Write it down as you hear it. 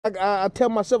I tell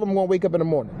myself I'm gonna wake up in the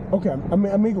morning. Okay,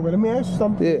 amigo, let me ask you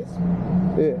something.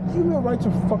 Yeah. You went right to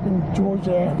fucking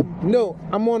Georgia Avenue. No,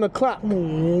 I'm on the clock.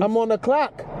 Please. I'm on the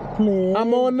clock. Please.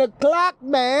 I'm on the clock,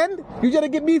 man. You trying to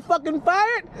get me fucking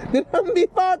fired? Then I'm gonna be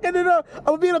fucking I'm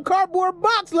gonna be in a cardboard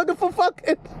box looking for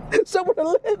fucking somewhere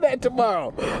to live at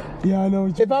tomorrow. Yeah, I know.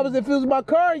 If it was my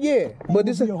car, yeah. But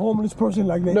this is a homeless person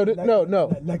like that.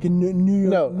 No. Like in New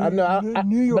York. No,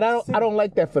 New York. But I don't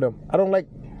like that for them. I don't like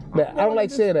that. I don't like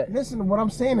saying that. Listen, what I'm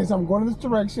saying is I'm going in this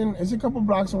direction. It's a couple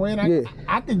blocks away, and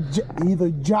I could either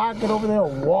jog it over there or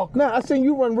walk. Nah, I seen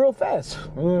you run real fast.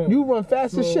 Yeah. You run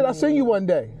fast as shit. I seen you one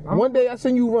day. One day I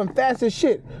seen you run fast as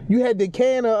shit. You had the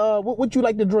can of what you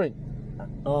like to drink?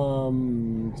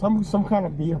 Some kind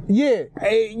of beer. Yeah,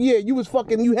 you was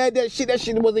fucking. You had that shit. That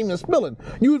shit wasn't even spilling.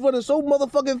 You was running so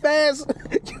motherfucking fast.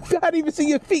 You couldn't even see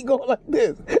your feet going like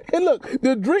this. And look,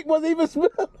 the drink wasn't even spilling.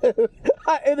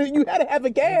 And you had to have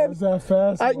a can. Was that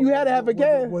fast? You had to have a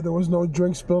can. Where there was no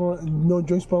drink spilling, out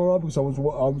because I was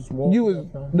walking. You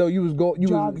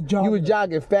was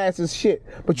jogging fast as shit.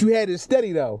 But you had it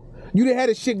steady though. You didn't have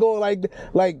this shit going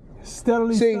like.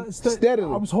 Steadily.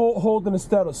 Steadily. I was holding it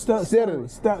steadily.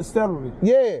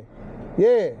 Yeah.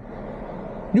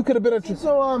 You could have been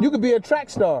you could be a track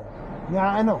star. Yeah,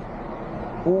 I know.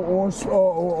 Or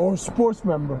sports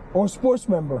member.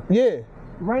 Yeah.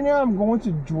 Right now I'm going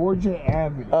to Georgia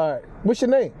Avenue. All right. What's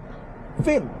your name?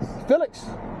 Felix.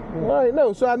 Yeah. All right,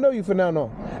 no. So I know you from now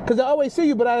on. Because I always see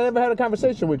you, but I never had a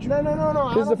conversation with you. No.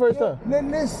 This is the first time.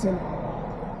 Listen.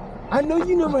 I know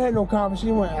you never had no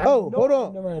conversation. Hold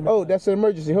on. Oh, that's an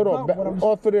emergency. Hold on.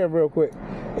 Off of there real quick.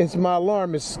 It's my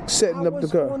alarm is setting up the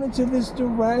car. I was going into this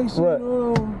direction. Right.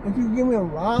 If you could give me a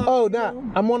ride. Oh,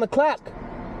 I'm on the clock.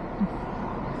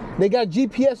 They got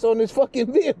GPS on this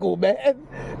fucking vehicle, man.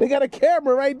 They got a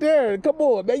camera right there. Come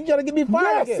on, man. You trying to get me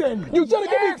fired again? You trying to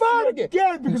get me fired again?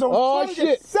 Because I was trying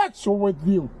to get sexual with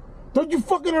you. Don't you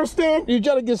fucking understand? You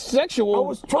trying to get sexual? I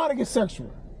was trying to get sexual.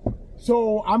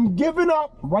 So I'm giving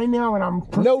up right now, and I'm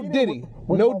no Diddy.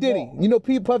 No Diddy. Wall. You know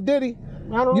Puff Diddy?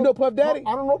 You know Puff Daddy?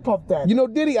 I don't know Puff Daddy. You know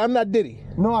Diddy? I'm not Diddy.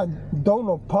 No, I don't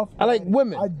know Puff Daddy. I like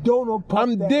women. I don't know Puff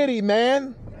Daddy. I'm Diddy,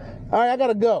 man. All right, I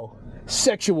gotta go.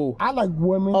 Sexual. I like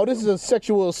women. Oh, this is a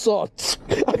sexual assault.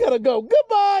 I gotta go.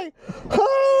 Goodbye.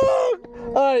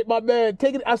 All right, my man.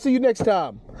 Take it. I'll see you next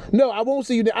time. No, I won't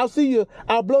see you. I'll see you.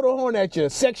 I'll blow the horn at you.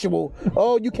 Sexual.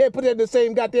 Oh, you can't put that in the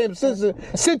same goddamn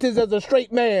sentence as a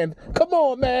straight man. Come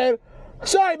on, man.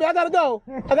 Sorry, man. I gotta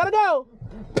go.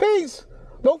 Peace.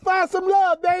 Go find some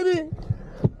love, baby.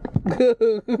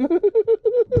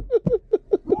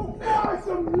 Go find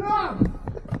some love.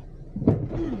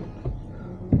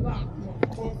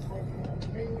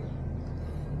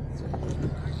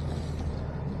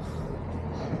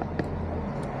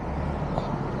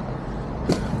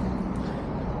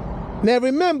 Now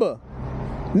remember,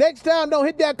 next time don't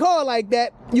hit that car like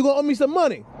that. You gonna owe me some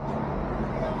money.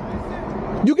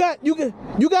 You got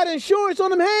insurance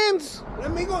on them hands?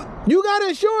 Let me go. You got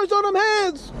insurance on them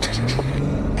hands?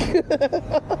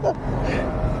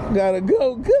 Gotta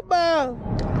go. Goodbye.